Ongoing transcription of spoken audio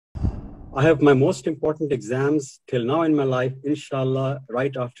I have my most important exams till now in my life, inshallah,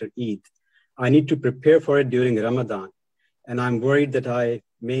 right after Eid. I need to prepare for it during Ramadan. And I'm worried that I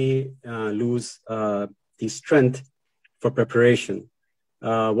may lose the strength for preparation.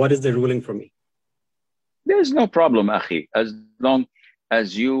 What is the ruling for me? There's no problem, Akhi. As long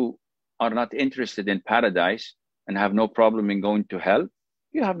as you are not interested in paradise and have no problem in going to hell,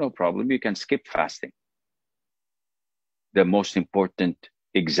 you have no problem. You can skip fasting. The most important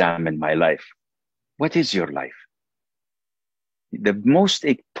exam in my life. What is your life? The most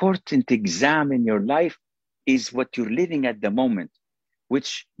important exam in your life is what you're living at the moment,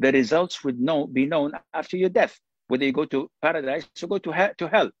 which the results would be known after your death, whether you go to paradise or go to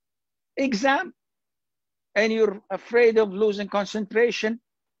hell. Exam. And you're afraid of losing concentration.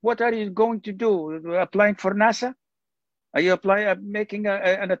 What are you going to do? Applying for NASA? Are you making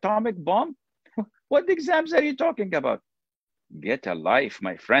an atomic bomb? What exams are you talking about? Get a life,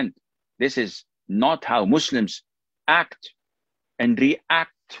 my friend. This is not how Muslims act and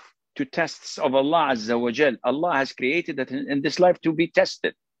react to tests of Allah Azza wa Jal. Allah has created that in this life to be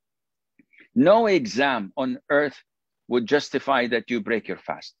tested. No exam on earth would justify that you break your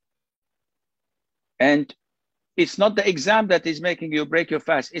fast. And it's not the exam that is making you break your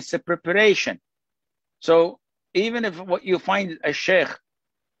fast, it's a preparation. So even if what you find a sheikh,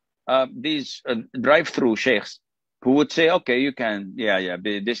 these drive-through sheikhs, who would say, okay, you can,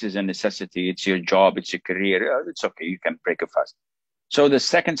 this is a necessity, it's your job, it's your career, it's okay, you can break a fast. So the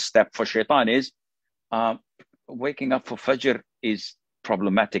second step for shaitan is, waking up for Fajr is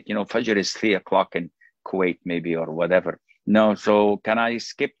problematic. You know, Fajr is 3 o'clock in Kuwait maybe, or whatever. No, so can I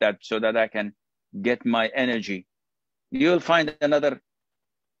skip that so that I can get my energy? You'll find another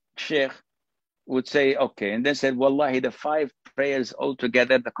sheikh would say, okay, and then said, wallahi, the 5 prayers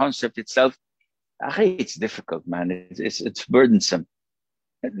altogether, the concept itself, it's difficult, man. It's burdensome.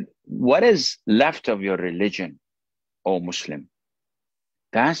 What is left of your religion, O Muslim?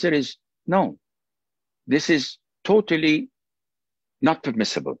 The answer is no. This is totally not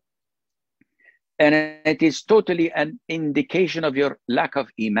permissible. And it is totally an indication of your lack of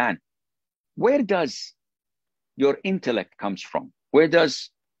iman. Where does your intellect comes from? Where does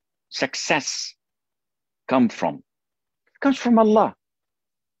success come from? It comes from Allah.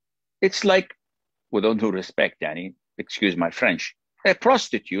 It's like, with all due respect, Danny, excuse my French, a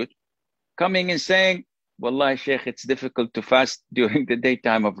prostitute coming and saying, Wallahi, Sheikh, it's difficult to fast during the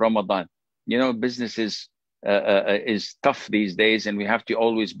daytime of Ramadan. You know, business is tough these days and we have to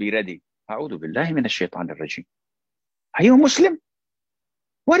always be ready. A'udhu billahi minash shaitanir rajim. Are you a Muslim?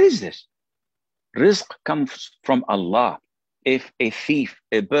 What is this? Rizq comes from Allah. If a thief,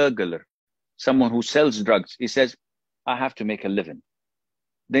 a burglar, someone who sells drugs, he says, I have to make a living,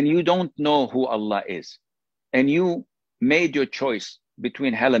 then you don't know who Allah is. And you made your choice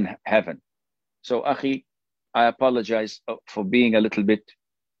between hell and heaven. So, Akhi, I apologize for being a little bit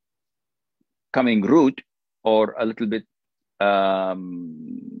coming rude or a little bit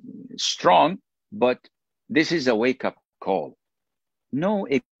strong, but this is a wake-up call. No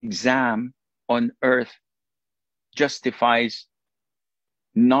exam on earth justifies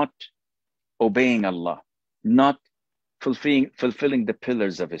not obeying Allah, not fulfilling the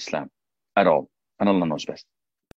pillars of Islam at all. And Allah knows best.